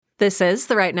This is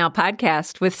the Right Now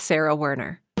podcast with Sarah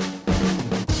Werner.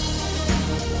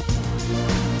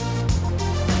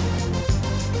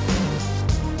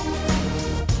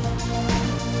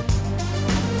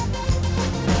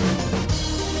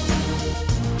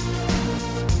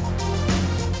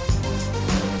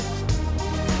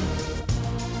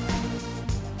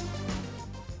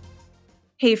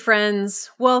 Hey friends,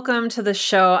 welcome to the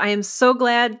show. I am so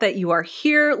glad that you are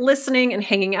here listening and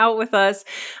hanging out with us.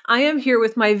 I am here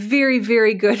with my very,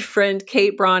 very good friend,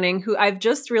 Kate Brauning, who I've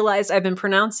just realized I've been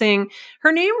pronouncing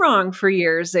her name wrong for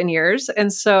years and years.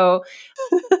 And so,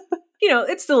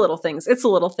 it's the little things. It's the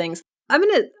little things. I'm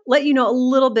going to let you know a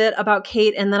little bit about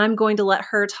Kate, and then I'm going to let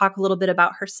her talk a little bit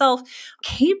about herself.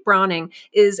 Kate Brauning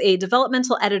is a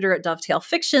developmental editor at Dovetail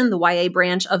Fiction, the YA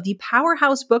branch of the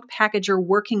powerhouse book packager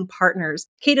Working Partners.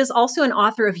 Kate is also an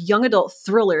author of young adult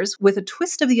thrillers with a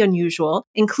twist of the unusual,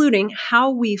 including How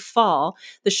We Fall,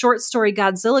 the short story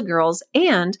Godzilla Girls,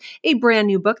 and a brand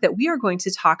new book that we are going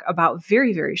to talk about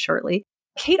very, very shortly.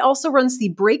 Kate also runs the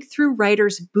Breakthrough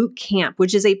Writers Boot Camp,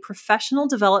 which is a professional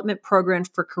development program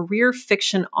for career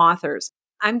fiction authors.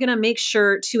 I'm going to make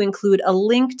sure to include a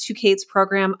link to Kate's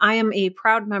program. I am a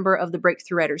proud member of the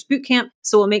Breakthrough Writers Boot Camp,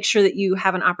 so we'll make sure that you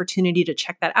have an opportunity to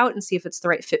check that out and see if it's the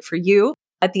right fit for you.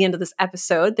 At the end of this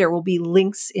episode, there will be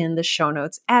links in the show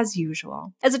notes as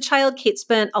usual. As a child, Kate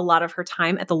spent a lot of her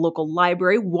time at the local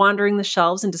library, wandering the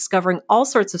shelves and discovering all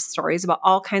sorts of stories about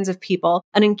all kinds of people.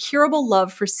 An incurable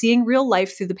love for seeing real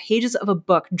life through the pages of a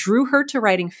book drew her to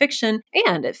writing fiction,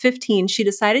 and at 15, she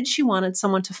decided she wanted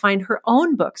someone to find her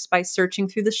own books by searching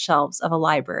through the shelves of a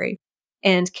library.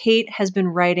 And Kate has been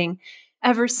writing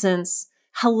ever since.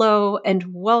 Hello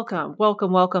and welcome,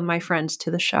 my friends,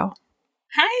 to the show.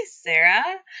 Hi,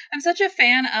 Sarah. I'm such a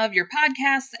fan of your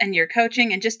podcast and your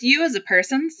coaching and just you as a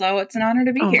person, so it's an honor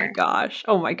to be here.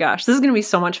 Oh my gosh. This is going to be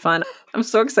so much fun. I'm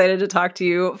so excited to talk to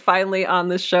you finally on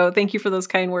this show. Thank you for those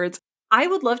kind words. I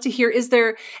would love to hear, is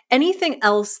there anything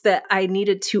else that I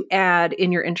needed to add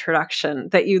in your introduction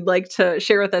that you'd like to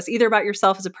share with us, either about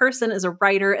yourself as a person, as a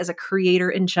writer, as a creator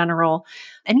in general?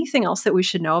 Anything else that we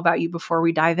should know about you before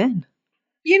we dive in?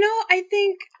 I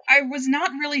think I was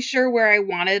not really sure where I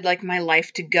wanted my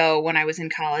life to go when I was in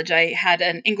college. I had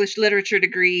an English literature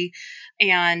degree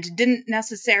and didn't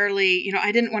necessarily,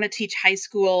 I didn't want to teach high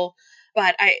school,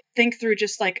 but I think through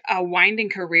just a winding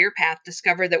career path,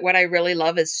 discovered that what I really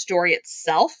love is story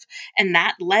itself. And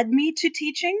that led me to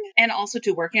teaching and also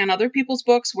to working on other people's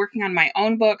books, working on my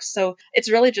own books. So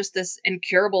it's really just this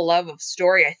incurable love of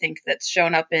story, I think, that's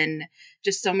shown up in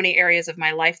just so many areas of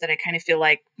my life that I kind of feel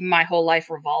like my whole life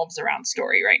revolves around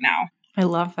story right now. I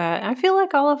love that. I feel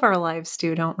like all of our lives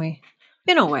do, don't we?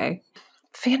 In a way.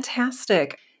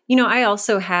 Fantastic. I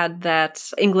also had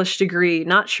that English degree,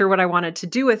 not sure what I wanted to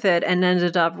do with it, and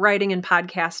ended up writing and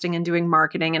podcasting and doing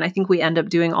marketing. And I think we end up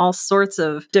doing all sorts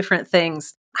of different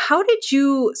things. How did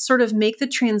you sort of make the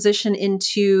transition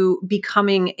into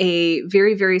becoming a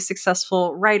very, very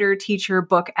successful writer, teacher,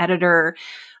 book editor?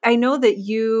 I know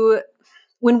that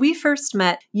when we first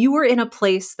met, you were in a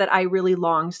place that I really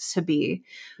longed to be.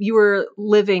 You were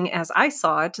living, as I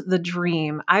saw it, the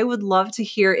dream. I would love to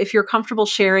hear, if you're comfortable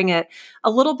sharing it,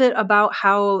 a little bit about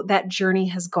how that journey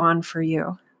has gone for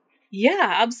you.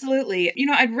 Yeah, absolutely.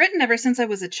 I'd written ever since I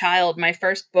was a child. My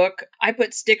first book, I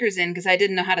put stickers in because I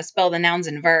didn't know how to spell the nouns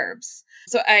and verbs.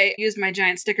 So I used my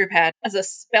giant sticker pad as a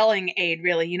spelling aid,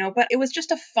 really, but it was just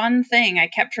a fun thing I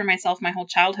kept for myself my whole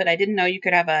childhood. I didn't know you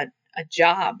could have a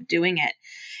job doing it.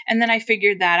 And then I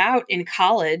figured that out in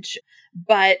college.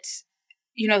 But,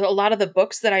 a lot of the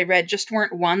books that I read just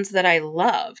weren't ones that I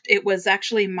loved. It was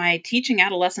actually my teaching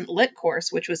adolescent lit course,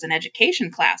 which was an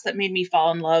education class, that made me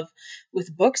fall in love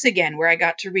with books again, where I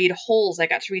got to read Holes. I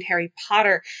got to read Harry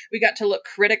Potter. We got to look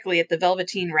critically at The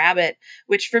Velveteen Rabbit,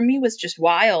 which for me was just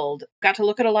wild. Got to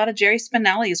look at a lot of Jerry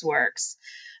Spinelli's works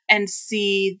and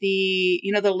see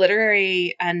the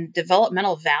literary and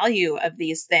developmental value of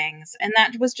these things. And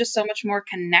that was just so much more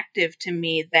connective to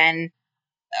me than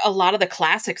a lot of the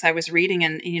classics I was reading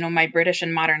in, my British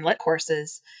and modern lit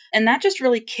courses. And that just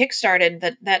really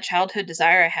kickstarted that childhood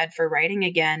desire I had for writing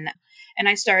again. And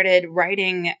I started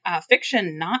writing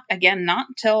fiction, not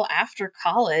until after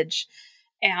college,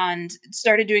 and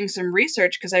started doing some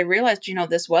research because I realized,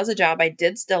 this was a job. I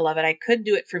did still love it. I could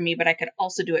do it for me, but I could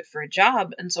also do it for a job.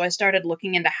 And so I started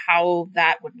looking into how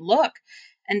that would look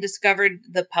and discovered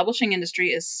the publishing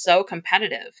industry is so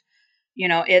competitive.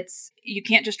 You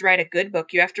can't just write a good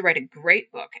book. You have to write a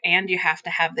great book, and you have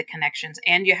to have the connections,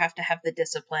 and you have to have the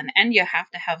discipline, and you have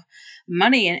to have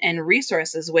money and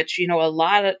resources, which, a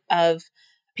lot of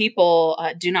people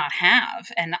do not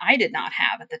have. And I did not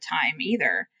have at the time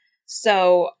either.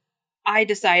 So I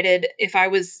decided if I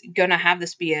was going to have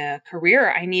this be a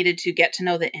career, I needed to get to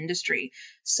know the industry.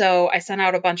 So I sent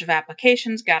out a bunch of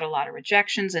applications, got a lot of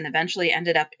rejections, and eventually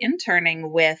ended up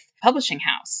interning with a publishing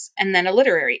house and then a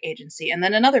literary agency and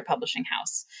then another publishing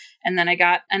house. And then I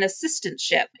got an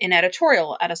assistantship in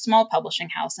editorial at a small publishing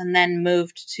house and then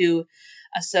moved to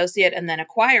associate and then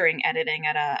acquiring editing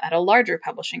at a larger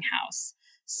publishing house.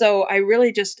 So I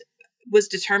really just was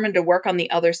determined to work on the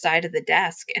other side of the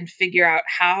desk and figure out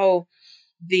how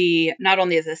the not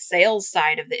only the sales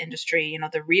side of the industry,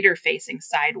 the reader facing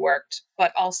side worked,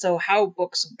 but also how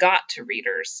books got to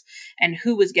readers and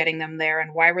who was getting them there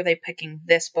and why were they picking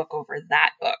this book over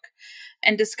that book.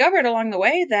 And discovered along the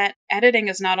way that editing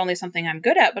is not only something I'm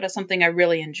good at, but it's something I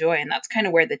really enjoy. And that's kind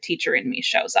of where the teacher in me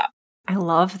shows up. I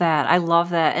love that. I love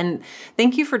that. And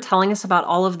thank you for telling us about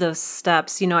all of those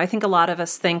steps. I think a lot of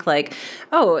us think like,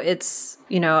 oh, it's,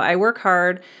 I work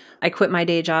hard. I quit my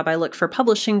day job. I look for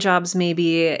publishing jobs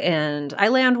maybe, and I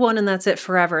land one and that's it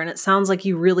forever. And it sounds like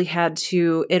you really had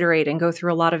to iterate and go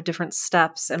through a lot of different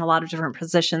steps and a lot of different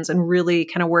positions and really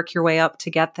kind of work your way up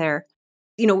to get there.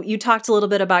 You talked a little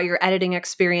bit about your editing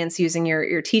experience using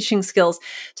your teaching skills.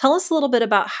 Tell us a little bit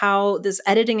about how this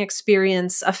editing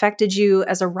experience affected you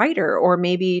as a writer, or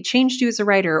maybe changed you as a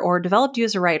writer, or developed you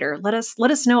as a writer. Let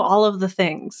us know all of the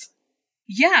things.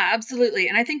 Yeah, absolutely.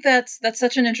 And I think that's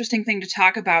such an interesting thing to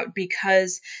talk about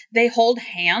because they hold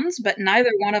hands, but neither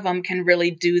one of them can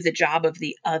really do the job of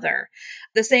the other.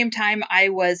 At the same time, I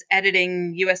was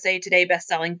editing USA Today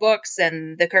best-selling books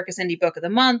and the Kirkus Indie Book of the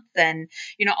Month and,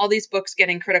 all these books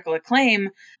getting critical acclaim.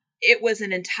 It was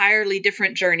an entirely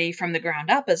different journey from the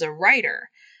ground up as a writer.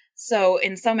 So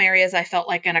in some areas, I felt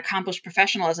like an accomplished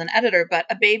professional as an editor, but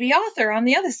a baby author on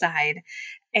the other side.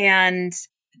 And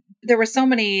there were so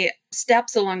many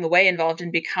steps along the way involved in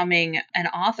becoming an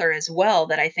author as well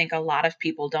that I think a lot of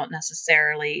people don't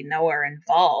necessarily know are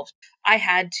involved. I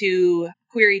had to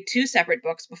query 2 separate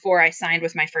books before I signed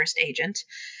with my first agent.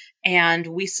 And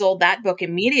we sold that book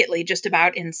immediately, just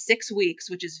about in 6 weeks,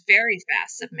 which is very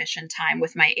fast submission time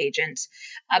with my agent.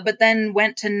 But then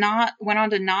went on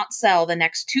to not sell the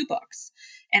next 2 books.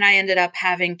 And I ended up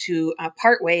having to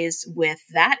part ways with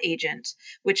that agent,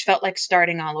 which felt like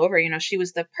starting all over. She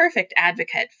was the perfect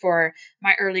advocate for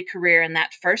my early career in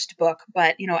that first book.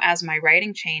 But, as my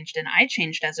writing changed and I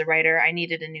changed as a writer, I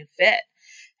needed a new fit.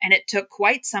 And it took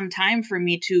quite some time for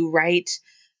me to write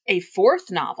a 4th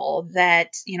novel that,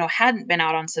 hadn't been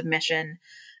out on submission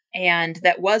and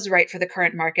that was right for the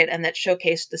current market and that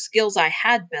showcased the skills I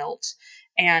had built,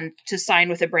 and to sign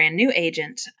with a brand new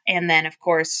agent. And then, of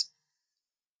course,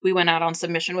 we went out on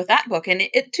submission with that book, and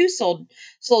it too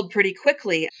sold pretty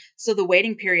quickly. So the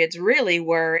waiting periods really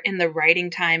were in the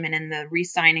writing time and in the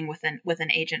re-signing with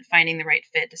an agent, finding the right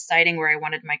fit, deciding where I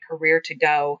wanted my career to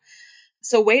go.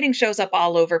 So waiting shows up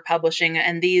all over publishing,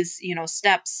 and these,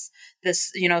 steps,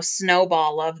 this,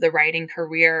 snowball of the writing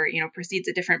career, proceeds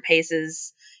at different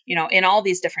paces, in all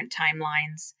these different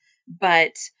timelines.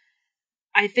 But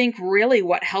I think really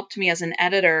what helped me as an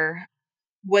editor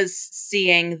was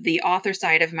seeing the author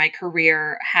side of my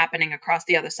career happening across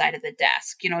the other side of the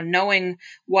desk, knowing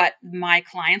what my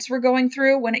clients were going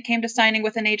through when it came to signing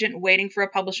with an agent, waiting for a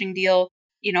publishing deal,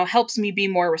 helps me be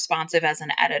more responsive as an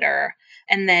editor.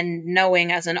 And then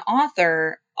knowing as an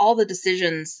author, all the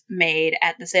decisions made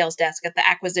at the sales desk, at the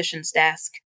acquisitions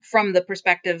desk, from the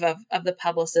perspective of the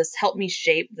publicist, help me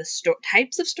shape the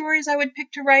types of stories I would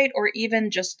pick to write, or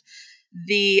even just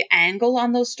the angle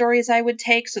on those stories I would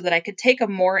take so that I could take a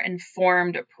more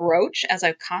informed approach as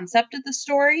I concepted the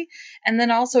story. And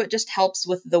then also it just helps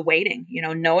with the waiting,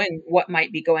 knowing what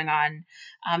might be going on,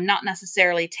 not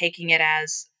necessarily taking it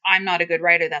as I'm not a good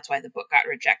writer, that's why the book got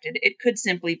rejected. It could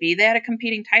simply be they had a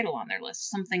competing title on their list,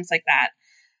 some things like that.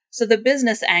 So the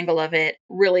business angle of it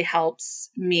really helps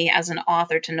me as an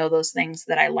author to know those things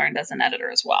that I learned as an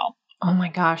editor as well. Oh my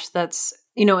gosh, that's,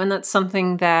 and that's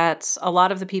something that a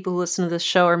lot of the people who listen to this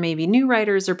show are maybe new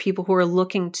writers or people who are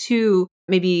looking to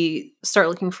maybe start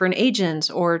looking for an agent,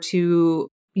 or to,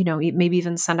 maybe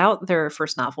even send out their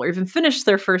first novel or even finish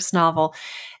their first novel.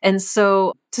 And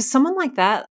so to someone like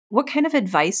that, what kind of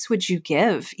advice would you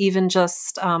give? Even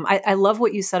just, I love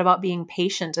what you said about being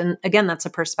patient. And again, that's a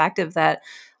perspective that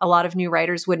a lot of new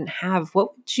writers wouldn't have.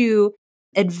 What would you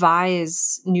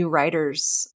advise new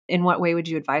writers? In what way would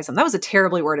you advise them? That was a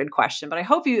terribly worded question, but I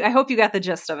hope you got the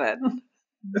gist of it.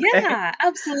 Okay. Yeah,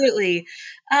 absolutely.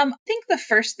 I think the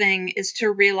first thing is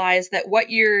to realize that what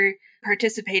you're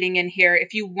participating in here,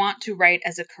 if you want to write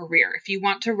as a career, if you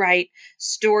want to write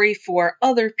story for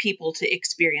other people to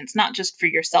experience, not just for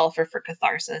yourself or for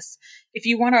catharsis, if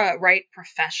you want to write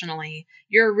professionally,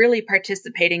 you're really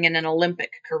participating in an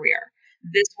Olympic career.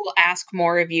 This will ask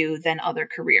more of you than other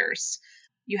careers.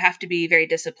 You have to be very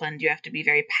disciplined. You have to be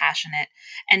very passionate.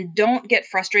 And don't get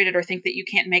frustrated or think that you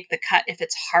can't make the cut if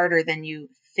it's harder than you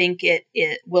think it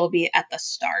will be at the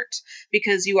start,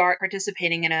 because you are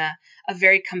participating in a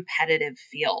very competitive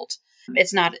field.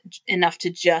 It's not enough to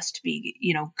just be,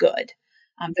 good.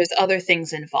 There's other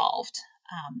things involved.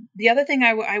 The other thing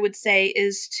I would say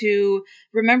is to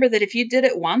remember that if you did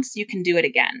it once, you can do it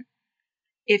again.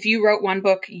 If you wrote one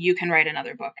book, you can write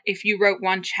another book. If you wrote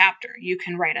one chapter, you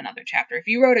can write another chapter. If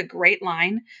you wrote a great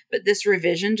line, but this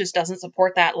revision just doesn't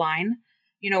support that line,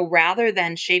 rather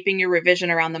than shaping your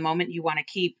revision around the moment you want to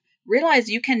keep, realize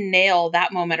you can nail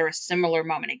that moment or a similar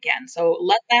moment again. So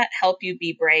let that help you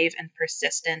be brave and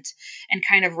persistent and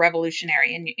kind of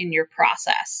revolutionary in your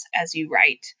process as you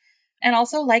write. And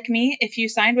also, like me, if you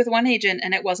signed with one agent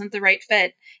and it wasn't the right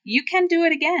fit, you can do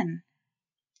it again.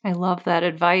 I love that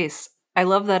advice. I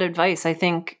love that advice. I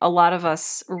think a lot of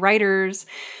us writers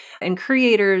and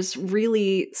creators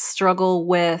really struggle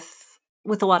with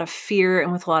a lot of fear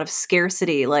and with a lot of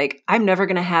scarcity. Like, I'm never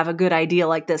going to have a good idea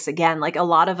like this again. Like, a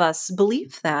lot of us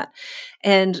believe that,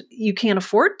 and you can't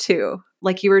afford to.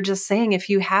 Like you were just saying, if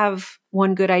you have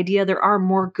one good idea, there are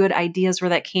more good ideas where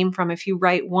that came from. If you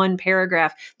write one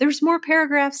paragraph, there's more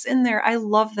paragraphs in there. I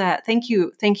love that. Thank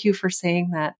you. Thank you for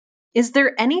saying that. Is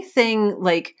there anything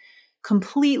like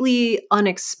completely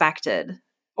unexpected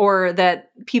or that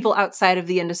people outside of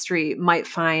the industry might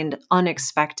find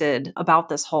unexpected about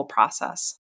this whole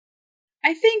process?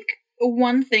 I think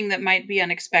one thing that might be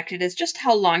unexpected is just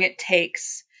how long it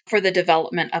takes for the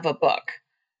development of a book.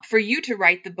 For you to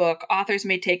write the book, authors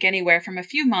may take anywhere from a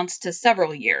few months to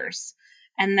several years.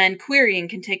 And then querying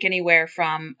can take anywhere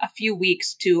from a few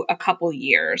weeks to a couple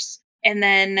years. And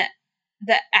then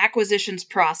the acquisitions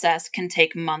process can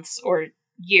take months or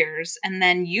years. And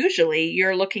then usually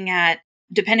you're looking at,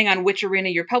 depending on which arena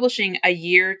you're publishing, a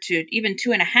year to even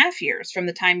 2.5 years from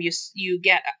the time you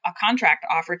get a contract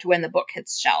offer to when the book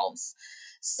hits shelves.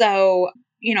 So,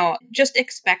 just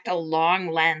expect a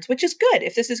long lens, which is good.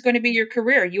 If this is going to be your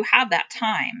career, you have that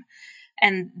time.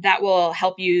 And that will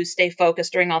help you stay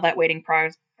focused during all that waiting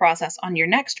process on your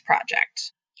next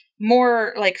project.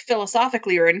 More like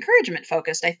philosophically or encouragement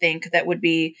focused, I think that would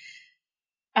be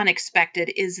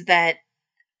unexpected is that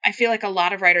I feel like a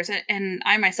lot of writers, and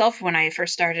I myself, when I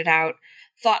first started out,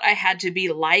 thought I had to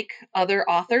be like other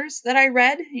authors that I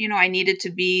read. I needed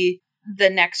to be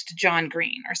the next John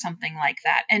Green or something like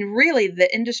that. And really,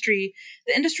 the industry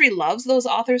loves those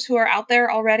authors who are out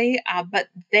there already, but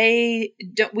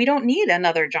we don't need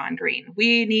another John Green.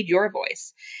 We need your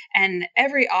voice. And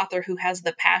every author who has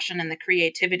the passion and the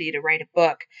creativity to write a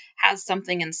book has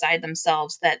something inside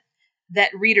themselves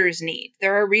that readers need.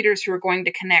 There are readers who are going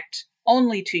to connect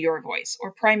only to your voice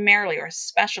or primarily or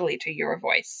especially to your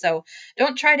voice. So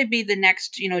don't try to be the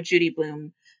next, Judy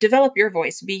Blume. Develop your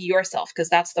voice, be yourself, because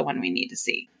that's the one we need to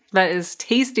see. That is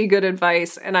tasty, good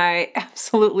advice. And I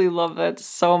absolutely love that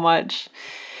so much.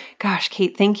 Gosh,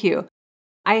 Kate, thank you.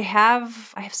 I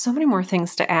have so many more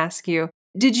things to ask you.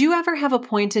 Did you ever have a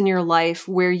point in your life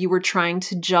where you were trying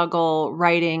to juggle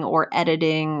writing or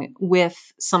editing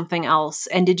with something else?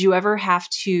 And did you ever have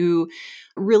to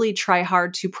really try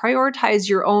hard to prioritize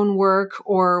your own work?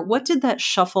 Or what did that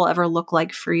shuffle ever look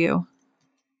like for you?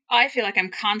 I feel like I'm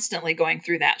constantly going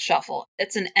through that shuffle.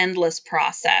 It's an endless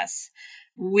process.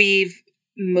 We've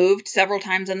moved several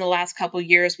times in the last couple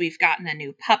years. We've gotten a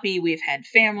new puppy. We've had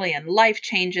family and life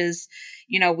changes.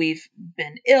 We've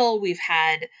been ill. We've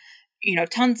had,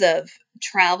 tons of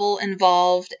travel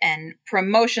involved and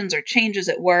promotions or changes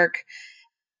at work.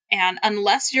 And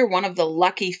unless you're one of the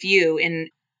lucky few in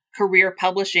career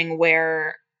publishing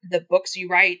where the books you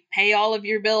write pay all of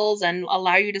your bills and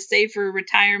allow you to save for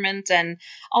retirement and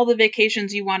all the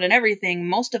vacations you want and everything,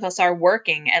 most of us are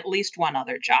working at least one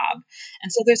other job.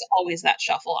 And so there's always that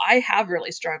shuffle. I have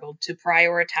really struggled to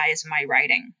prioritize my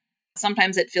writing.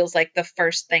 Sometimes it feels like the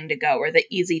first thing to go or the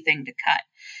easy thing to cut.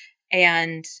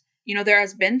 And there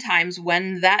has been times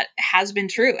when that has been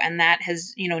true and that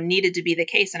has, needed to be the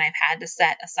case. And I've had to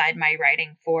set aside my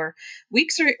writing for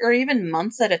weeks or even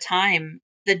months at a time.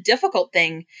 The difficult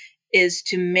thing is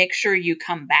to make sure you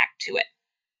come back to it.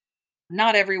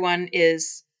 Not everyone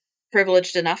is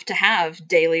privileged enough to have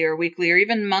daily or weekly or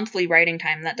even monthly writing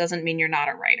time. That doesn't mean you're not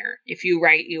a writer. If you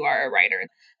write, you are a writer.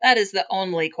 That is the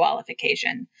only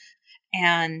qualification.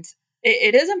 And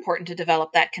it is important to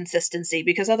develop that consistency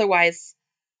because otherwise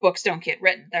books don't get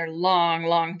written. They're long,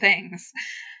 long things.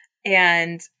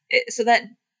 And so that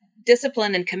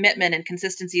discipline and commitment and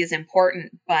consistency is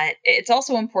important, but it's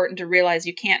also important to realize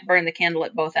you can't burn the candle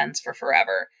at both ends for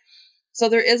forever. So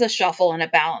there is a shuffle and a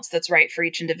balance that's right for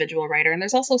each individual writer, and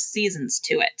there's also seasons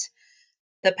to it.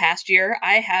 The past year,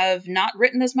 I have not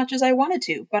written as much as I wanted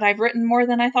to, but I've written more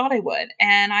than I thought I would,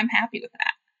 and I'm happy with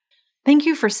that. Thank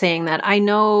you for saying that. I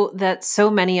know that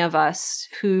so many of us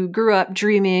who grew up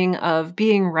dreaming of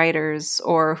being writers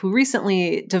or who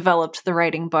recently developed the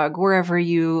writing bug, wherever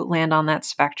you land on that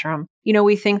spectrum,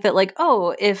 we think that like,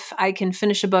 oh, if I can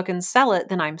finish a book and sell it,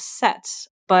 then I'm set.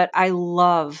 But I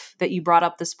love that you brought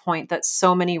up this point that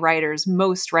so many writers,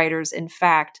 most writers, in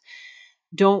fact,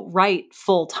 don't write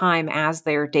full time as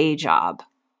their day job.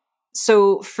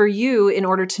 So for you, in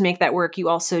order to make that work, you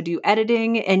also do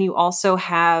editing and you also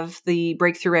have the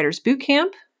Breakthrough Writers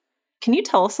Bootcamp. Can you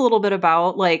tell us a little bit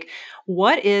about like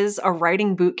what is a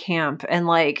writing boot camp and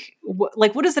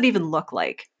what does it even look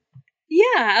like?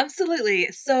 Yeah, absolutely.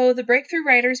 So the Breakthrough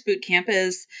Writers Bootcamp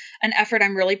is an effort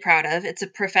I'm really proud of. It's a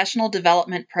professional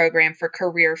development program for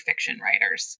career fiction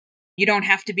writers. You don't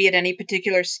have to be at any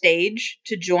particular stage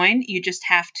to join. You just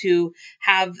have to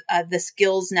have the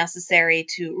skills necessary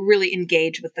to really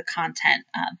engage with the content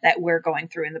that we're going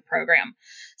through in the program.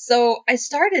 So I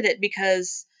started it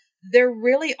because there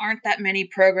really aren't that many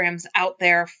programs out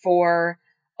there for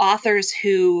authors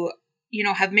who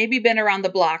have maybe been around the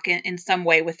block in some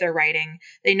way with their writing.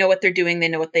 They know what they're doing. They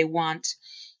know what they want,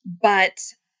 but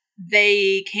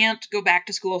they can't go back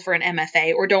to school for an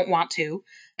MFA or don't want to.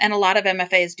 And a lot of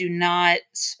MFAs do not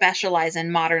specialize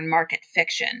in modern market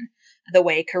fiction the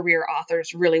way career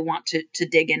authors really want to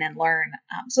dig in and learn.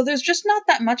 So there's just not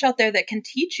that much out there that can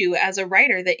teach you as a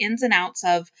writer the ins and outs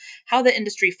of how the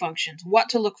industry functions, what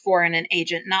to look for in an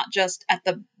agent, not just at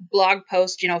the blog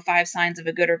post, 5 signs of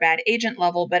a good or bad agent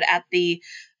level, but at the,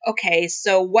 okay,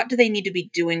 so what do they need to be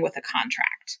doing with a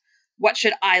contract? What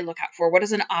should I look out for? What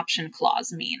does an option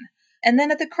clause mean? And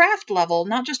then at the craft level,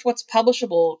 not just what's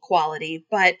publishable quality,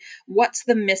 but what's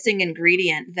the missing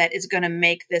ingredient that is going to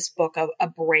make this book a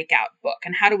breakout book?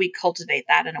 And how do we cultivate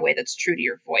that in a way that's true to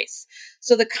your voice?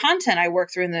 So the content I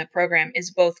work through in the program is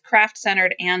both craft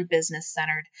centered and business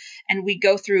centered. And we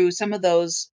go through some of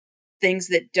those things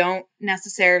that don't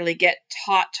necessarily get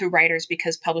taught to writers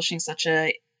because publishing is such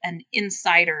an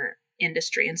insider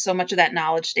industry. And so much of that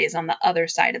knowledge stays on the other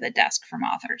side of the desk from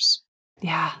authors.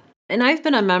 Yeah. And I've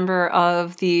been a member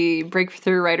of the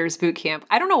Breakthrough Writers Bootcamp.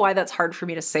 I don't know why that's hard for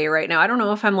me to say right now. I don't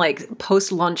know if I'm like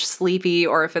post-lunch sleepy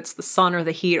or if it's the sun or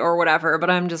the heat or whatever, but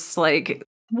I'm just like,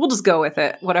 we'll just go with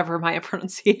it, whatever my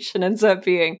pronunciation ends up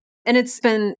being. And it's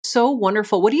been so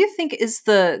wonderful. What do you think is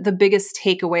the biggest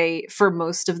takeaway for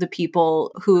most of the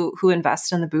people who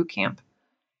invest in the bootcamp?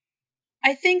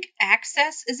 I think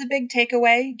access is a big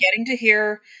takeaway. Getting to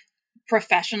hear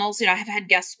professionals, I've had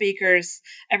guest speakers,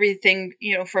 everything,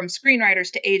 from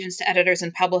screenwriters to agents to editors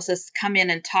and publicists come in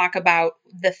and talk about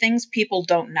the things people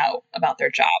don't know about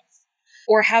their jobs,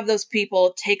 or have those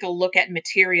people take a look at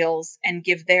materials and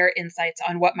give their insights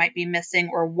on what might be missing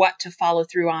or what to follow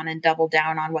through on and double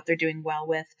down on what they're doing well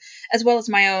with, as well as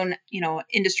my own,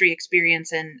 industry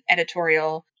experience and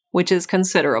editorial. Which is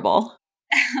considerable.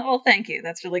 Well, thank you.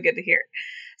 That's really good to hear.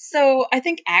 So I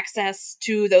think access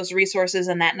to those resources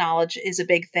and that knowledge is a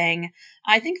big thing.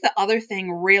 I think the other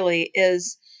thing really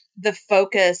is the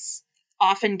focus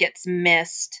often gets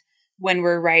missed when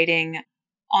we're writing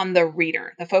on the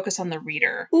reader, the focus on the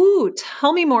reader. Ooh,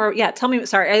 tell me more. Yeah, tell me.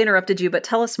 Sorry, I interrupted you, but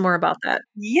tell us more about that.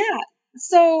 Yeah.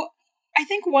 So I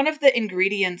think one of the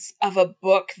ingredients of a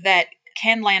book that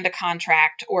can land a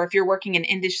contract, or if you're working in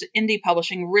indie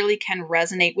publishing, really can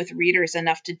resonate with readers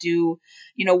enough to do,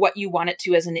 what you want it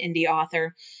to as an indie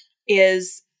author,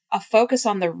 is a focus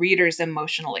on the reader's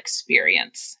emotional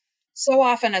experience. So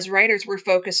often as writers, we're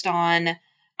focused on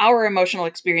our emotional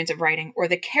experience of writing or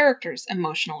the character's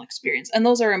emotional experience. And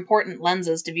those are important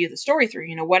lenses to view the story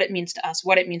through, what it means to us,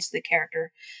 what it means to the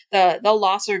character, the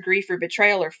loss or grief or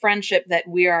betrayal or friendship that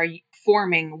we are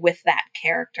forming with that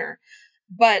character.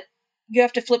 But you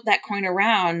have to flip that coin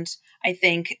around, I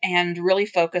think, and really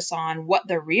focus on what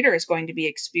the reader is going to be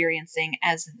experiencing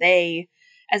as they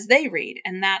read.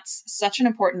 And that's such an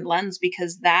important lens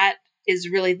because that is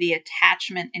really the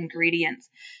attachment ingredient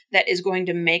that is going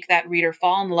to make that reader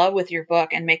fall in love with your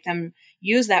book and make them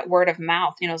use that word of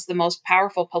mouth. It's the most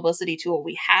powerful publicity tool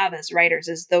we have as writers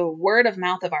is the word of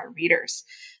mouth of our readers.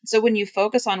 So when you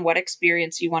focus on what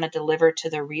experience you want to deliver to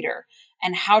the reader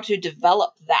and how to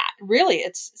develop that, really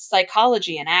it's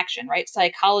psychology in action, right?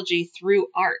 Psychology through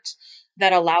art.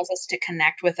 that allows us to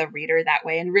connect with a reader that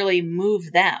way and really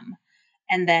move them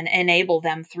and then enable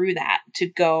them through that to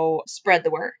go spread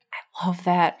the word. Love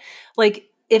that. Like,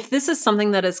 if this is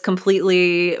something that is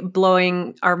completely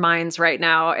blowing our minds right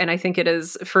now, and I think it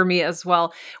is for me as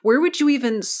well, where would you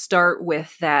even start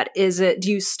with that?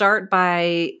 Do you start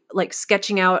by like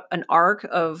sketching out an arc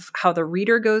of how the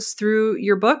reader goes through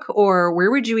your book, or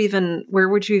where would you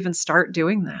even start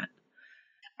doing that?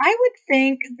 I would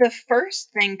think the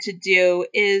first thing to do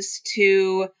is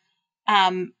to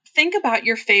think about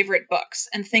your favorite books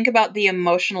and think about the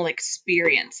emotional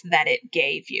experience that it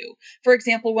gave you. For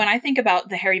example, when I think about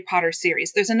the Harry Potter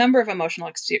series, there's a number of emotional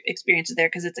experiences there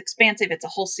because it's expansive, it's a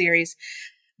whole series.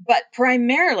 But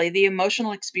primarily, the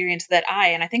emotional experience that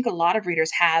and I think a lot of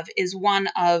readers have, is one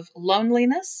of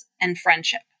loneliness and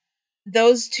friendship.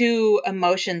 Those two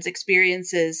emotions,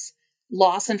 experiences,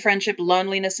 loss and friendship,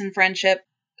 loneliness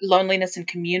and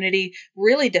community,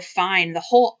 really define the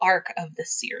whole arc of the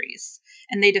series.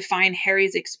 And they define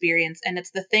Harry's experience. And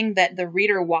it's the thing that the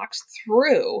reader walks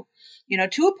through,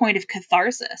 to a point of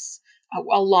catharsis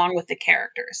along with the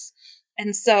characters.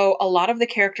 And so a lot of the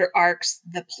character arcs,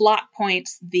 the plot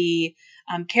points, the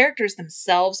characters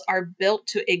themselves are built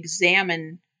to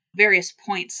examine various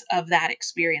points of that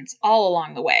experience all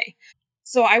along the way.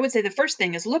 So I would say the first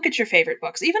thing is look at your favorite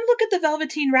books. Even look at The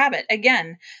Velveteen Rabbit.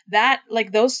 Again,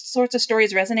 those sorts of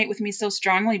stories resonate with me so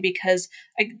strongly because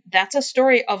that's a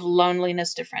story of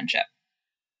loneliness to friendship.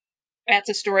 That's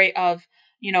a story of,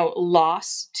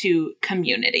 loss to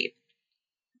community.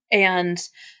 And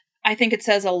I think it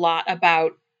says a lot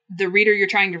about the reader you're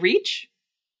trying to reach,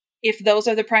 if those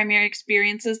are the primary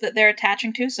experiences that they're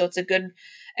attaching to. So it's a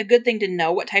good thing to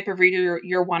know what type of reader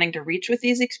you're wanting to reach with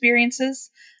these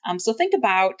experiences. So think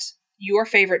about your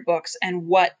favorite books and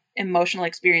what emotional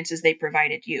experiences they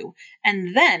provided you.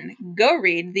 And then go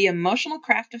read The Emotional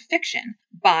Craft of Fiction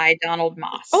by Donald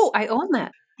Moss. Oh, I own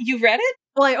that. You've read it?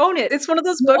 Well, I own it. It's one of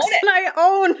those You books own it? that I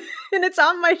own, and it's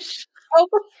on my shelf, Oh,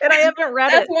 and I haven't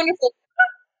read that's it. wonderful.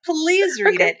 Please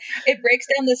read Okay. it. It breaks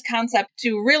down this concept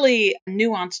to really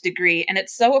nuanced degree, and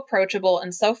it's so approachable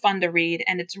and so fun to read.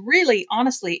 And it's really,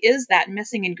 honestly, is that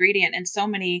missing ingredient in so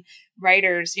many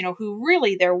writers, who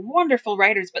really, they're wonderful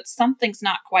writers, but something's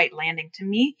not quite landing. To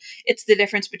me, it's the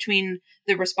difference between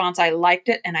the response, I liked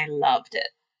it and I loved it.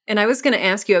 And I was going to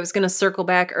ask you, I was going to circle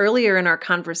back earlier in our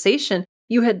conversation.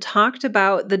 You had talked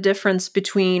about the difference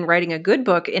between writing a good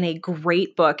book and a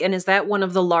great book. And is that one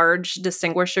of the large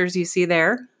distinguishers you see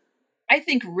there? I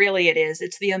think really it is.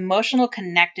 It's the emotional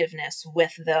connectiveness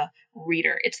with the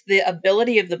reader. It's the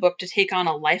ability of the book to take on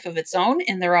a life of its own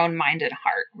in their own mind and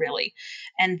heart, really.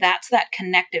 And that's that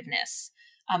connectiveness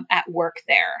at work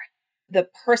there. The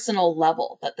personal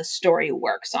level that the story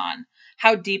works on,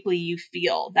 how deeply you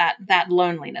feel that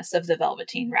loneliness of the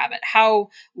Velveteen Rabbit, how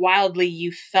wildly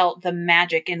you felt the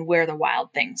magic in where the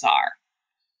wild things are.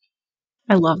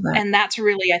 I love that. And that's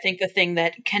really, I think, the thing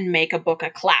that can make a book a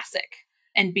classic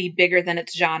and be bigger than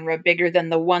its genre, bigger than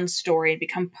the one story, and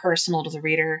become personal to the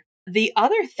reader. The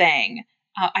other thing,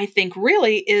 I think,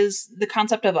 really is the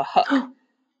concept of a hook.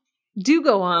 Do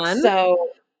go on. So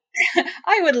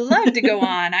I would love to go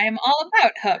on. I am all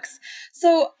about hooks.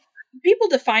 So people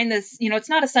define this, it's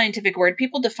not a scientific word.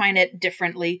 People define it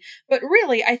differently. But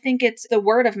really, I think it's the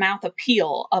word of mouth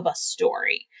appeal of a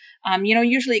story.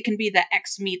 Usually it can be the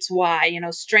X meets Y,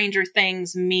 Stranger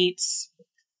Things meets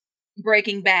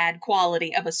Breaking Bad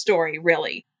quality of a story,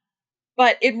 really.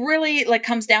 But it really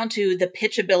comes down to the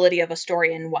pitchability of a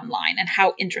story in one line and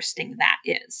how interesting that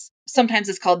is. Sometimes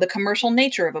it's called the commercial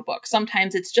nature of a book.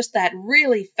 Sometimes it's just that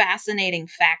really fascinating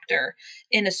factor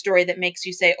in a story that makes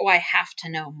you say, oh, I have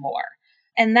to know more.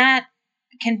 And that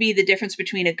can be the difference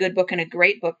between a good book and a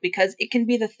great book, because it can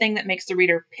be the thing that makes the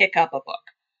reader pick up a book.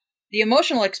 The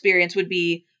emotional experience would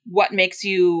be what makes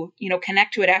you,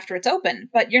 connect to it after it's open,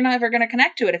 but you're never going to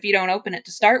connect to it if you don't open it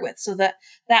to start with. So that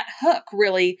hook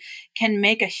really can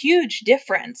make a huge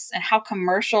difference in how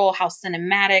commercial, how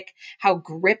cinematic, how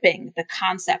gripping the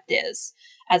concept is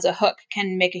as a hook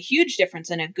can make a huge difference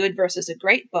in a good versus a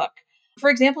great book. For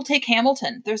example, take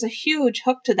Hamilton. There's a huge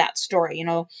hook to that story.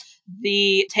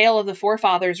 The tale of the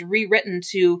forefathers rewritten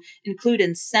to include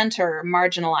and center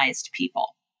marginalized people.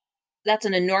 That's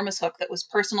an enormous hook that was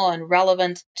personal and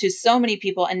relevant to so many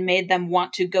people and made them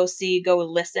want to go see, go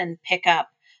listen, pick up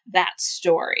that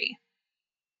story.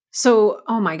 So,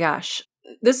 oh my gosh,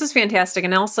 this is fantastic.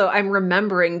 And also, I'm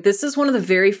remembering this is one of the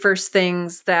very first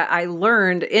things that I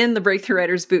learned in the Breakthrough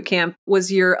Writers Bootcamp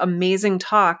was your amazing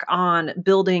talk on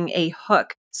building a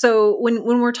hook. So when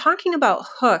we're talking about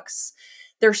hooks,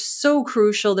 they're so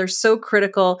crucial, they're so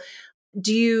critical.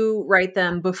 Do you write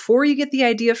them before you get the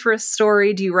idea for a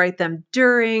story? Do you write them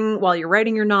while you're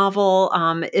writing your novel?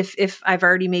 If I've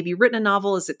already maybe written a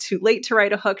novel, is it too late to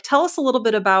write a hook? Tell us a little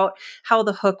bit about how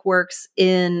the hook works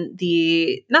in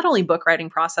the not only book writing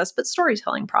process, but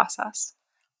storytelling process.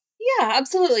 Yeah,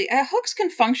 absolutely. Hooks can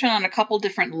function on a couple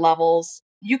different levels.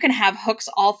 You can have hooks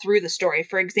all through the story.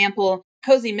 For example,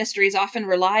 cozy mysteries often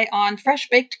rely on fresh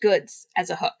baked goods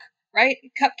as a hook, right?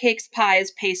 Cupcakes,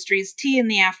 pies, pastries, tea in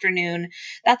the afternoon.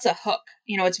 That's a hook.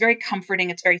 It's very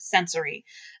comforting. It's very sensory.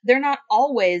 They're not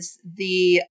always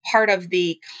the part of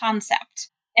the concept.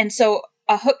 And so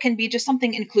a hook can be just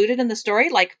something included in the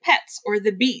story, like pets or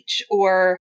the beach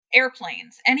or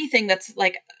airplanes, anything that's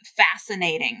like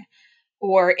fascinating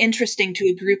or interesting to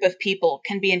a group of people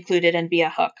can be included and be a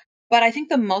hook. But I think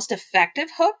the most effective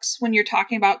hooks when you're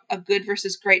talking about a good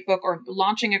versus great book or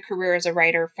launching a career as a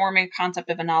writer, forming a concept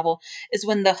of a novel, is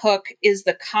when the hook is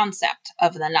the concept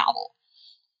of the novel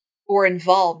or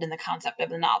involved in the concept of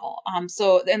the novel.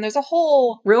 And there's a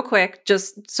whole Real quick,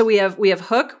 just so we have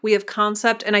hook, we have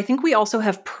concept, and I think we also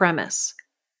have premise.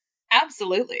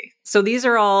 Absolutely. So these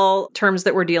are all terms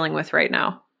that we're dealing with right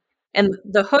now. And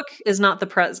the hook is not the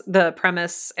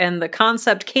premise, and the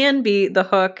concept can be the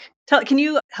hook. Can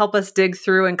you help us dig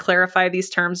through and clarify these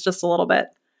terms just a little bit?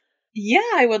 Yeah,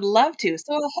 I would love to.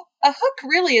 So a hook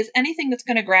really is anything that's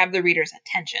going to grab the reader's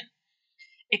attention.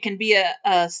 It can be a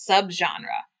subgenre,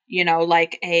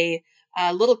 like a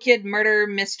little kid murder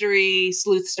mystery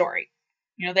sleuth story.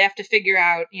 They have to figure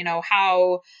out,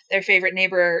 how their favorite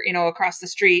neighbor, across the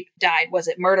street died. Was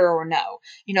it murder or no?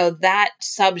 That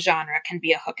subgenre can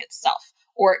be a hook itself,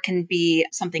 or it can be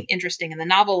something interesting in the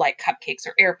novel like cupcakes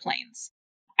or airplanes.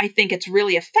 I think it's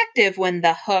really effective when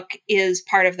the hook is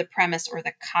part of the premise or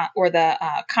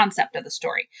the concept of the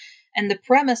story. And the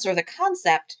premise or the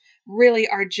concept really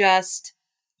are just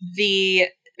the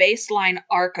baseline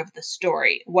arc of the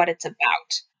story, what it's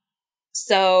about.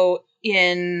 So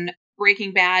in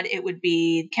Breaking Bad, it would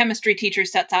be chemistry teacher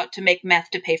sets out to make meth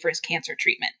to pay for his cancer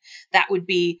treatment. That would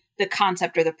be the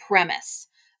concept or the premise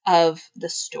of the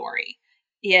story.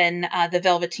 In The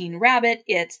Velveteen Rabbit,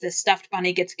 it's the stuffed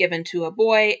bunny gets given to a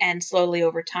boy and slowly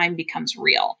over time becomes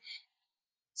real.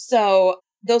 So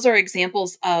those are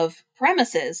examples of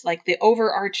premises, like the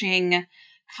overarching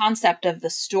concept of the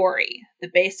story,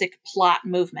 the basic plot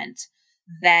movement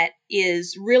that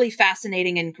is really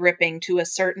fascinating and gripping to a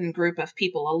certain group of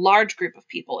people, a large group of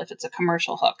people, if it's a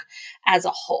commercial hook as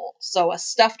a whole. So a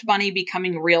stuffed bunny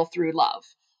becoming real through love,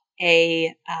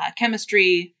 a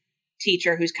chemistry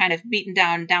teacher who's kind of beaten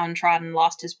down, downtrodden,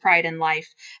 lost his pride in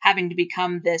life, having to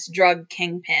become this drug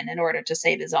kingpin in order to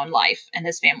save his own life and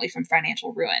his family from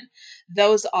financial ruin.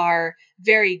 Those are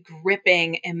very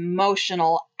gripping,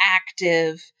 emotional,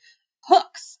 active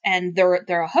hooks, and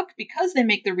they're a hook because they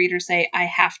make the reader say, I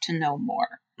have to know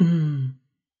more.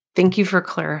 Thank you for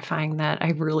clarifying that. I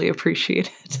really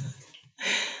appreciate it.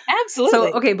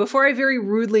 Absolutely. So, okay, before I very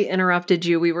rudely interrupted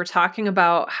you, we were talking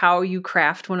about how you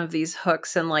craft one of these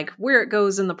hooks and like where it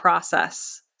goes in the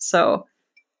process. So,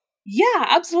 yeah,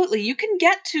 absolutely. You can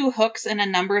get to hooks in a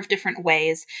number of different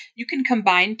ways. You can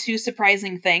combine two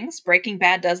surprising things. Breaking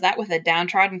Bad does that with a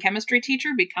downtrodden chemistry teacher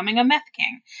becoming a meth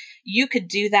king. You could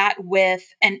do that with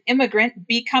an immigrant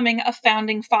becoming a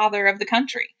founding father of the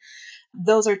country.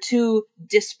 Those are two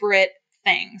disparate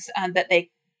things that they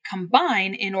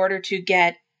combine in order to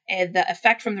get the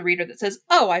effect from the reader that says,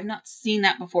 oh, I've not seen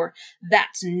that before.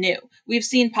 That's new. We've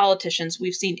seen politicians,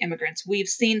 we've seen immigrants, we've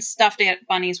seen stuffed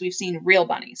bunnies, we've seen real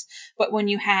bunnies. But when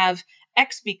you have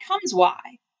X becomes Y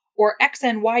or X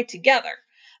and Y together,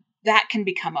 that can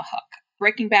become a hook.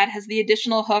 Breaking Bad has the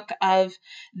additional hook of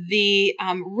the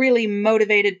really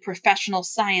motivated professional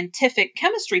scientific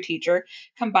chemistry teacher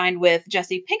combined with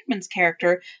Jesse Pinkman's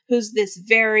character, who's this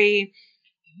very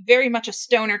much a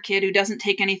stoner kid who doesn't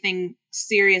take anything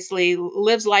seriously,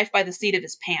 lives life by the seat of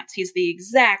his pants. He's the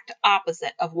exact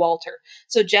opposite of Walter.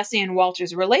 So Jesse and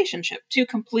Walter's relationship, two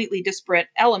completely disparate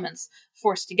elements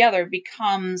forced together,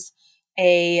 becomes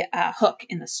a hook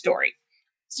in the story.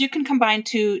 So you can combine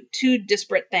two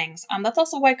disparate things. That's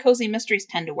also why cozy mysteries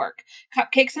tend to work.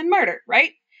 Cupcakes and murder,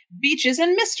 right? Beaches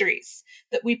and mysteries.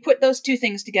 That we put those two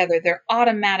things together, they're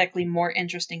automatically more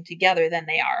interesting together than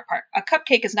they are apart. A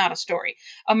cupcake is not a story.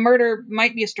 A murder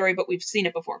might be a story, but we've seen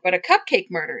it before. But a cupcake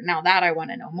murder, now that I want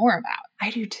to know more about.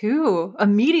 I do too,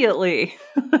 immediately.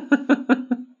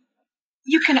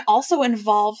 You can also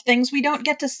involve things we don't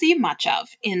get to see much of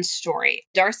in story.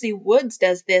 Darcy Woods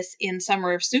does this in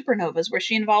Summer of Supernovas, where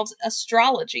she involves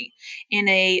astrology in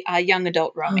a young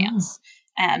adult romance.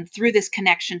 through this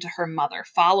connection to her mother,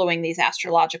 following these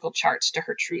astrological charts to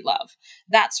her true love.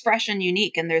 That's fresh and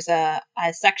unique. And there's a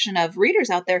section of readers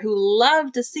out there who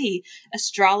love to see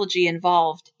astrology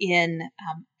involved in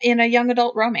a young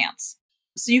adult romance.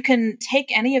 So you can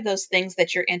take any of those things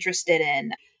that you're interested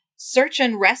in. Search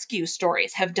and rescue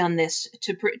stories have done this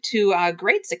to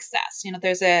great success.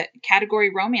 There's a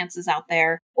category romances out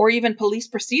there, or even police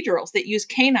procedurals that use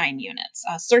canine units,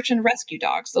 search and rescue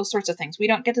dogs, those sorts of things. We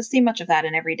don't get to see much of that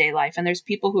in everyday life, and there's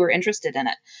people who are interested in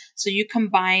it. So you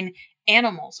combine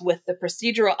animals with the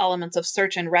procedural elements of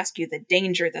search and rescue, the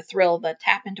danger, the thrill, the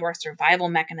tap into our survival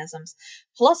mechanisms,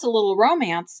 plus a little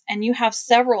romance, and you have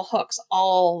several hooks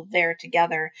all there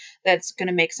together that's going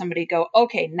to make somebody go,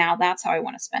 okay, now that's how I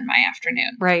want to spend my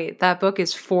afternoon. Right. That book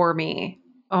is for me.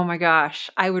 Oh my gosh.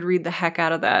 I would read the heck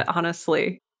out of that,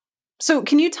 honestly. So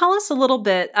can you tell us a little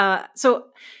bit? So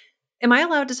am I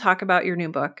allowed to talk about your new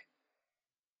book?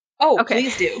 Oh, Okay.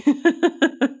 Please do.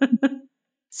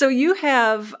 So you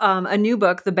have a new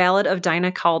book, The Ballad of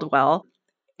Dinah Caldwell.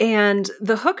 And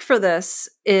the hook for this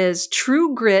is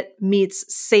True Grit meets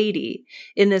Sadie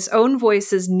in this Own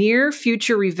Voice's near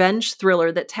future revenge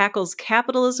thriller that tackles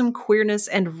capitalism, queerness,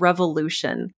 and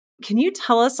revolution. Can you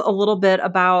tell us a little bit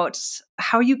about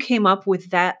how you came up with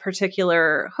that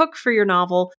particular hook for your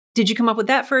novel? Did you come up with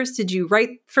that first? Did you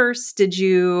write first?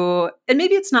 And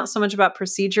maybe it's not so much about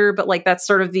procedure, but like that's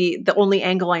sort of the only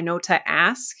angle I know to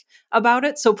ask about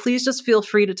it. So please just feel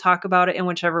free to talk about it in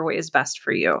whichever way is best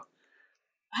for you.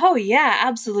 Oh, yeah,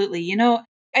 absolutely.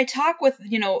 I talk with,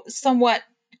 somewhat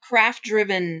craft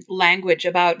driven language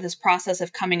about this process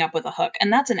of coming up with a hook.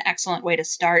 And that's an excellent way to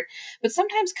start. But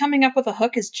sometimes coming up with a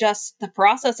hook is just the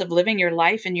process of living your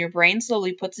life, and your brain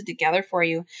slowly puts it together for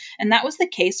you. And that was the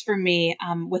case for me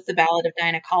with The Ballad of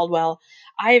Dinah Caldwell.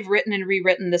 I have written and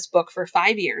rewritten this book for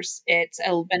 5 years. It's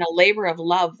been a labor of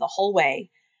love the whole way.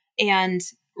 And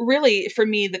really, for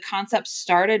me, the concept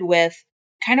started with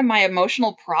kind of my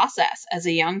emotional process as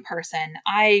a young person.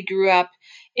 I grew up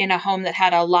in a home that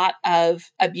had a lot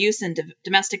of abuse and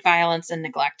domestic violence and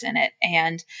neglect in it.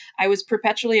 And I was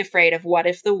perpetually afraid of what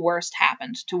if the worst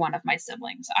happened to one of my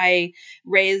siblings. I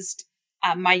raised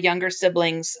my younger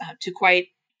siblings to quite,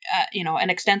 an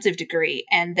extensive degree,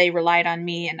 and they relied on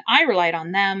me and I relied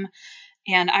on them.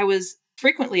 And I was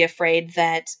frequently afraid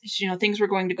that, things were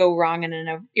going to go wrong in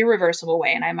an irreversible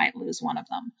way and I might lose one of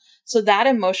them. So that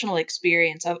emotional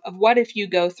experience of what if you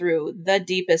go through the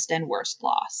deepest and worst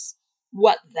loss?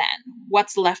 What then?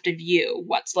 What's left of you?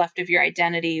 What's left of your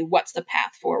identity? What's the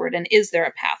path forward? And is there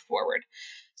a path forward?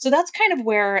 So that's kind of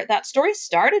where that story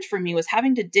started for me, was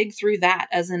having to dig through that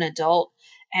as an adult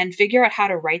and figure out how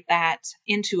to write that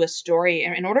into a story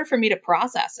in order for me to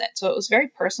process it. So it was very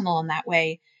personal in that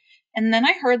way. And then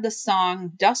I heard the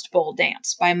song Dust Bowl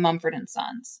Dance by Mumford and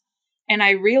Sons. And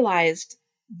I realized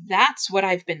that's what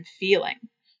I've been feeling.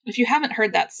 If you haven't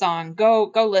heard that song, go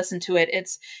listen to it.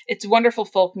 It's wonderful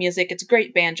folk music. It's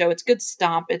great banjo. It's good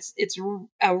stomp. It's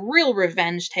a real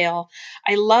revenge tale.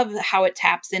 I love how it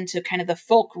taps into kind of the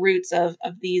folk roots of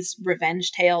these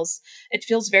revenge tales. It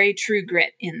feels very True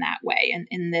Grit in that way. And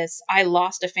in this, I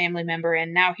lost a family member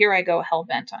and now here I go hell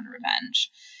bent on revenge.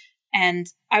 And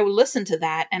I would listen to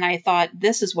that and I thought,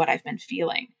 this is what I've been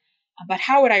feeling. But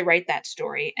how would I write that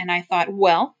story? And I thought,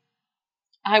 well,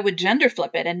 I would gender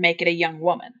flip it and make it a young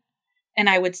woman. And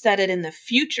I would set it in the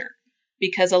future,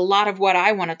 because a lot of what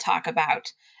I want to talk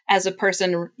about as a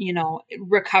person,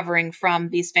 recovering from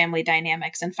these family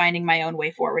dynamics and finding my own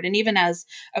way forward, and even as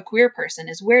a queer person,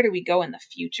 is where do we go in the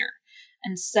future?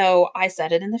 And so I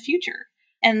set it in the future.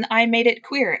 And I made it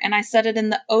queer, and I set it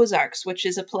in the Ozarks, which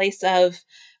is a place of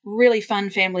really fun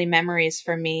family memories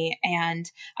for me.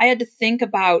 And I had to think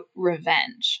about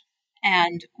revenge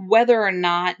and whether or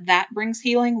not that brings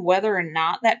healing, whether or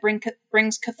not that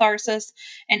brings catharsis.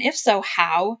 And if so,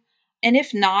 how? And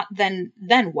if not, then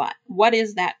what? What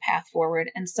is that path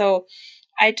forward? And so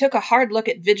I took a hard look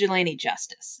at vigilante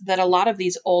justice that a lot of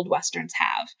these old Westerns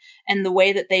have, and the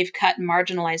way that they've cut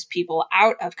marginalized people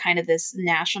out of kind of this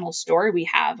national story we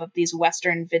have of these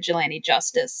Western vigilante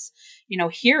justice,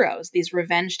 heroes, these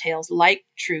revenge tales like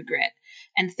True Grit,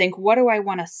 and think, what do I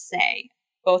want to say?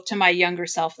 Both to my younger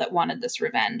self that wanted this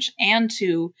revenge and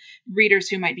to readers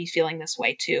who might be feeling this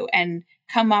way too, and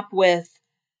come up with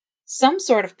some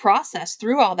sort of process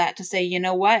through all that to say, you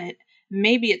know what?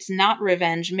 Maybe it's not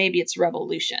revenge. Maybe it's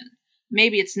revolution.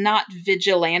 Maybe it's not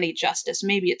vigilante justice.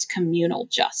 Maybe it's communal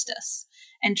justice.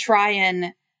 And try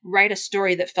and write a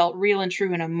story that felt real and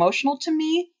true and emotional to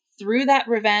me through that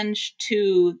revenge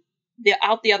to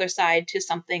out the other side to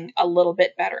something a little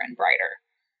bit better and brighter.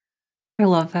 I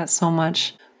love that so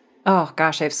much. Oh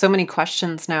gosh, I have so many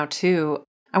questions now too.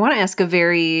 I want to ask a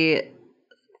very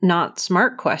not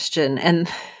smart question. And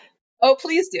Oh,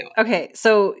 please do. okay,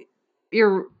 so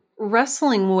you're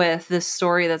wrestling with this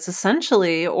story that's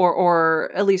essentially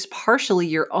or at least partially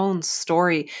your own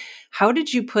story. How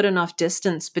did you put enough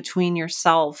distance between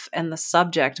yourself and the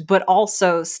subject, but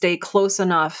also stay close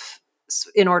enough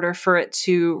in order for it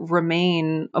to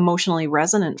remain emotionally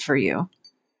resonant for you?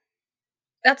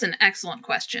 That's an excellent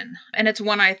question. And it's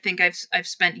one I think I've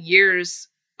spent years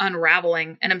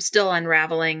unraveling, and I'm still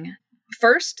unraveling.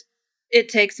 First, it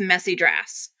takes messy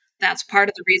drafts. That's part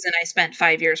of the reason I spent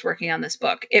 5 years working on this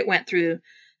book. It went through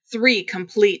 3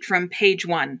 complete from page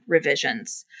 1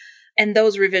 revisions. And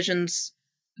those revisions,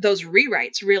 those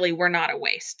rewrites really were not a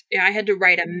waste. I had to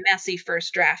write a messy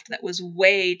first draft that was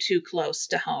way too close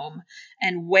to home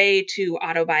and way too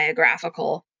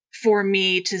autobiographical for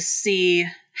me to see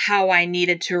how I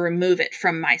needed to remove it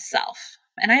from myself.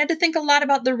 And I had to think a lot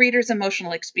about the reader's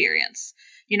emotional experience.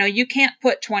 You can't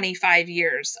put 25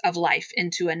 years of life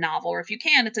into a novel, or if you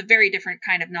can, it's a very different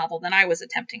kind of novel than I was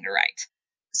attempting to write.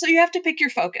 So you have to pick your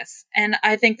focus. And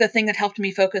I think the thing that helped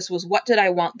me focus was, what did I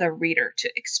want the reader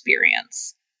to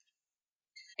experience?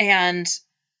 And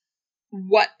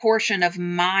what portion of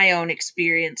my own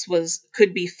experience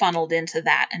could be funneled into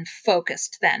that and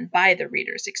focused then by the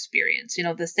reader's experience.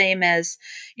 The same as,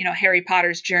 Harry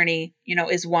Potter's journey,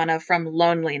 is one of from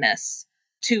loneliness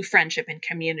to friendship and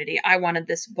community. I wanted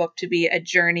this book to be a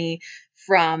journey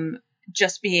from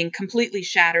just being completely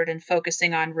shattered and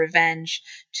focusing on revenge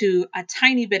to a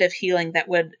tiny bit of healing that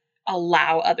would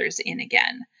allow others in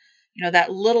again.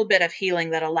 That little bit of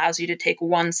healing that allows you to take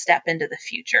one step into the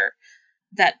future.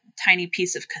 That tiny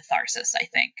piece of catharsis, I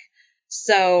think.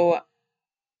 So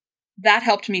that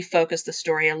helped me focus the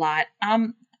story a lot.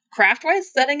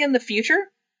 Craft-wise, setting in the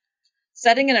future,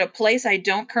 setting in a place I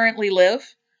don't currently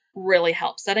live really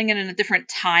helps. Setting it in a different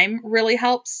time really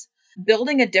helps.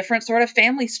 Building a different sort of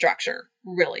family structure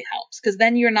really helps, because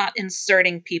then you're not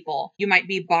inserting people. You might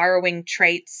be borrowing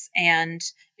traits and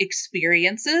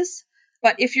experiences.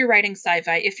 But if you're writing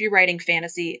sci-fi, if you're writing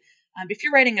fantasy, if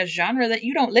you're writing a genre that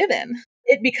you don't live in,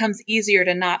 it becomes easier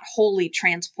to not wholly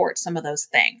transport some of those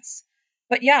things.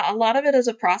 But yeah, a lot of it is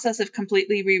a process of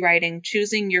completely rewriting,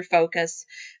 choosing your focus,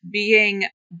 being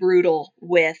brutal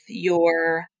with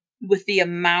the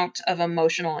amount of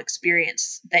emotional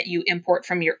experience that you import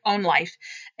from your own life,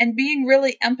 and being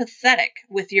really empathetic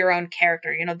with your own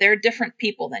character. They're different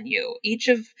people than you. Each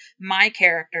of my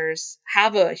characters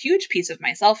have a huge piece of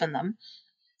myself in them,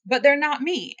 but they're not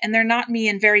me, and they're not me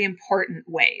in very important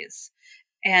ways.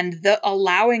 And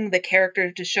allowing the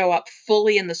character to show up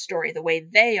fully in the story the way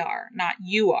they are, not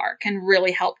you are, can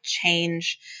really help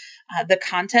change the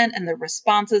content and the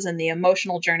responses and the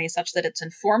emotional journey such that it's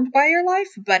informed by your life,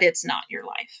 but it's not your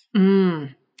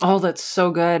life. Oh, that's so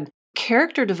good.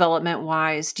 Character development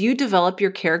wise, do you develop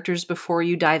your characters before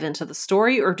you dive into the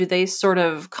story, or do they sort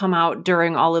of come out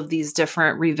during all of these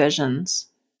different revisions?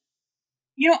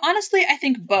 Honestly, I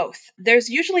think both. There's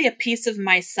usually a piece of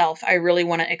myself I really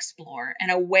want to explore and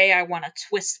a way I want to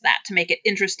twist that to make it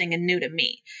interesting and new to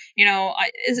me.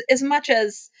 As much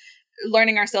as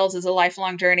learning ourselves is a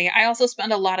lifelong journey, I also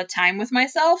spend a lot of time with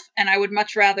myself, and I would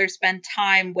much rather spend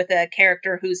time with a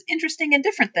character who's interesting and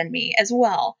different than me as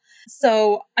well.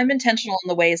 So I'm intentional in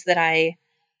the ways that I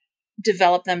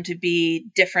develop them to be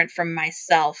different from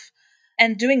myself.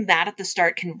 And doing that at the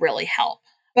start can really help.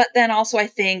 But then also, I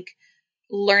think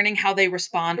learning how they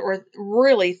respond, or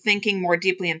really thinking more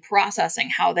deeply and processing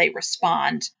how they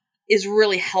respond, is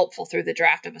really helpful through the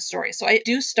draft of a story. So I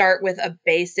do start with a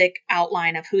basic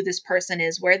outline of who this person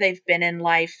is, where they've been in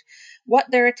life, what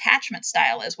their attachment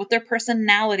style is, what their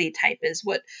personality type is,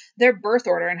 what their birth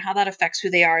order and how that affects who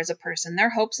they are as a person,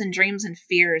 their hopes and dreams and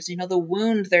fears, the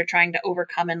wound they're trying to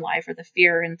overcome in life, or the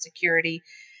fear and insecurity.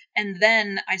 And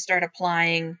then I start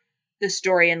applying the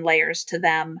story in layers to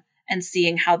them and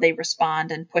seeing how they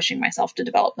respond and pushing myself to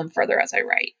develop them further as I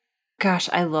write. Gosh,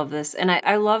 I love this. And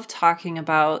I love talking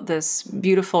about this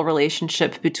beautiful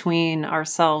relationship between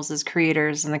ourselves as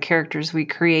creators and the characters we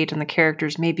create and the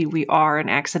characters maybe we are and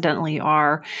accidentally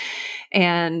are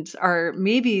and are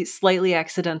maybe slightly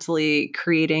accidentally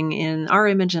creating in our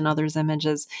image and others'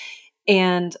 images.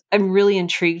 And I'm really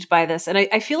intrigued by this. And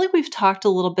I feel like we've talked a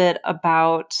little bit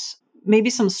about maybe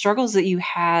some struggles that you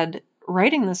had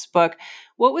writing this book.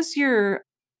 What was your,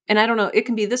 and I don't know, it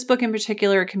can be this book in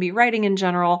particular, it can be writing in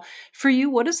general. For you,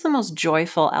 what is the most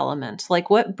joyful element? Like,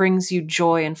 what brings you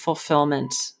joy and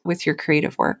fulfillment with your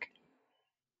creative work?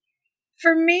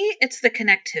 For me, it's the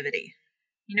connectivity.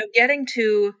 Getting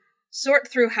to sort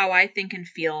through how I think and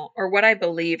feel, or what I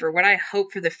believe, or what I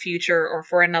hope for the future or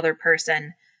for another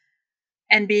person,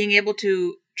 and being able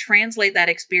to translate that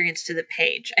experience to the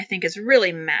page, I think is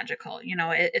really magical.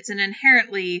 It's an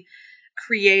inherently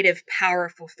creative,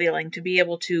 powerful feeling to be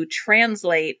able to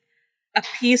translate a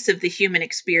piece of the human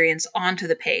experience onto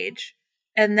the page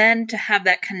and then to have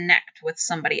that connect with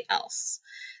somebody else.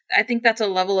 I think that's a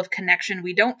level of connection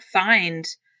we don't find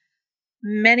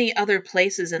many other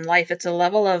places in life. It's a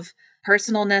level of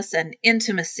personalness and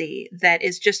intimacy that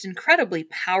is just incredibly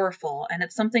powerful. And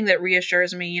it's something that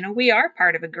reassures me, we are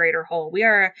part of a greater whole. We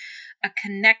are a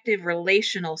connective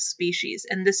relational species.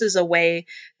 And this is a way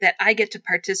that I get to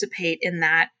participate in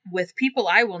that with people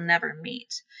I will never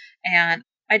meet. And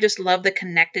I just love the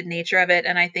connected nature of it.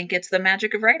 And I think it's the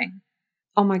magic of writing.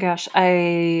 Oh my gosh,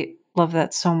 I love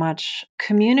that so much.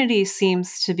 Community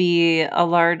seems to be a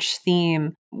large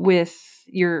theme with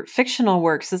your fictional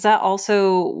works. Is that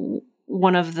also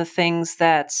one of the things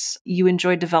that you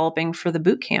enjoyed developing for the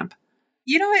boot camp?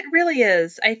 It really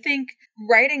is. I think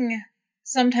writing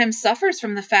sometimes suffers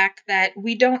from the fact that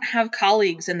we don't have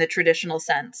colleagues in the traditional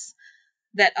sense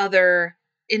that other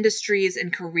industries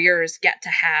and careers get to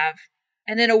have.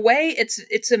 And in a way,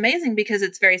 it's amazing because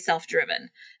it's very self-driven.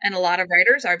 And a lot of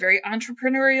writers are very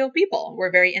entrepreneurial people.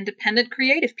 We're very independent,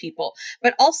 creative people.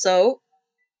 But also,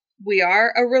 we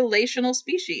are a relational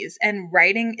species, and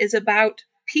writing is about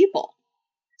people.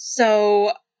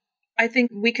 So I think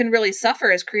we can really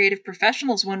suffer as creative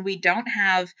professionals when we don't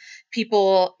have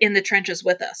people in the trenches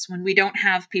with us, when we don't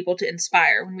have people to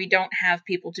inspire, when we don't have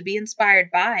people to be inspired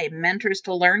by, mentors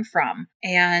to learn from.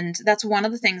 And that's one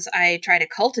of the things I try to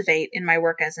cultivate in my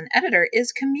work as an editor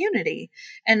is community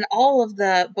and all of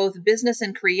the both business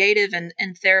and creative and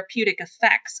therapeutic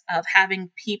effects of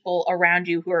having people around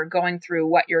you who are going through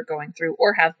what you're going through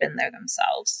or have been there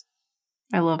themselves.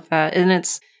 I love that. And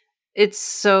it's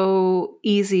so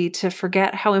easy to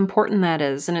forget how important that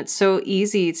is. And it's so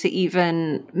easy to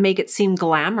even make it seem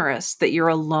glamorous that you're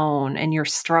alone and you're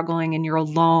struggling and you're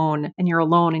alone and you're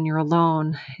alone and you're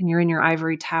alone and you're in your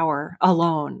ivory tower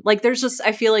alone. Like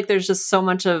I feel like there's just so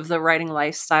much of the writing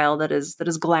lifestyle that is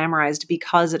glamorized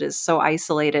because it is so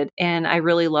isolated. And I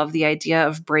really love the idea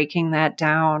of breaking that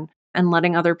down and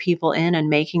letting other people in and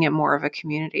making it more of a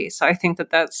community. So I think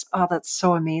that's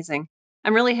so amazing.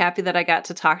 I'm really happy that I got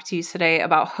to talk to you today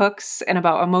about hooks and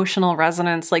about emotional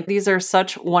resonance. Like, these are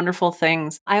such wonderful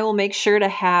things. I will make sure to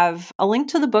have a link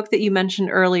to the book that you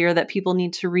mentioned earlier that people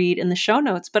need to read in the show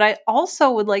notes. But I also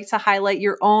would like to highlight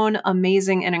your own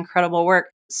amazing and incredible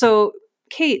work. So,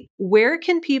 Kate, where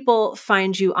can people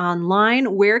find you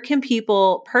online? Where can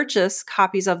people purchase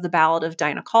copies of The Ballad of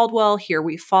Dinah Caldwell, Here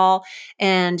We Fall,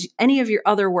 and any of your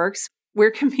other works? Where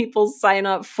can people sign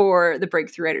up for the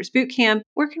Breakthrough Writers Bootcamp?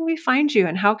 Where can we find you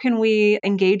and how can we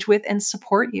engage with and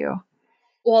support you?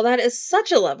 Well, that is such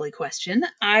a lovely question.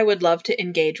 I would love to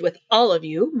engage with all of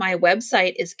you. My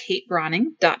website is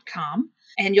katebrauning.com,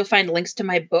 and you'll find links to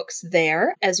my books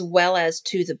there, as well as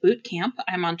to the bootcamp.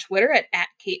 I'm on Twitter at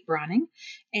 @KateBrauning,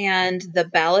 and The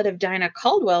Ballad of Dinah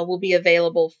Caldwell will be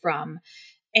available from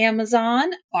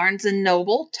Amazon, Barnes &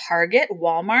 Noble, Target,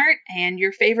 Walmart, and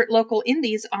your favorite local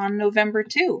indies on November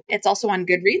 2. It's also on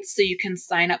Goodreads, so you can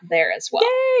sign up there as well.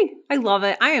 Yay! I love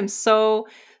it. I am so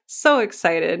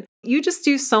excited. You just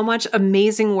do so much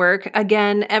amazing work.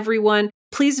 Again, everyone,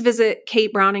 please visit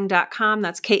katebrauning.com.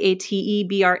 That's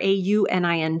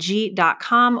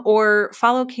katebrauning.com, or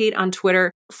follow Kate on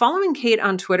Twitter. Following Kate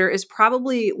on Twitter is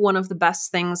probably one of the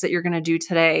best things that you're going to do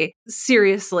today.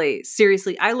 Seriously.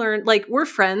 I learned, we're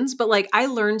friends, but I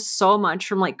learned so much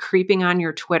from creeping on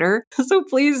your Twitter. So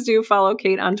please do follow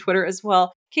Kate on Twitter as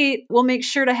well. Kate, we'll make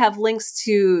sure to have links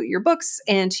to your books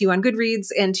and to you on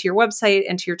Goodreads and to your website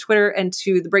and to your Twitter and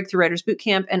to the Breakthrough Writers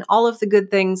Bootcamp and all of the good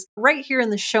things right here in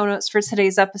the show notes for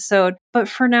today's episode. But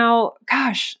for now,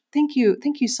 gosh, thank you.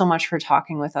 Thank you so much for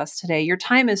talking with us today. Your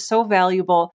time is so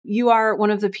valuable. You are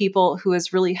one of the people who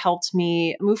has really helped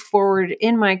me move forward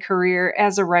in my career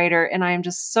as a writer. And I am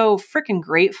just so freaking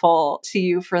grateful to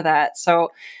you for that. So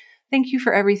thank you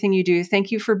for everything you do.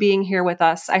 Thank you for being here with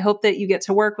us. I hope that you get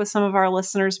to work with some of our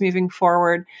listeners moving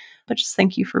forward, but just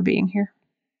thank you for being here.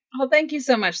 Well, thank you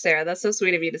so much, Sarah. That's so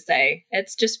sweet of you to say.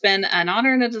 It's just been an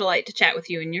honor and a delight to chat with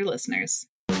you and your listeners.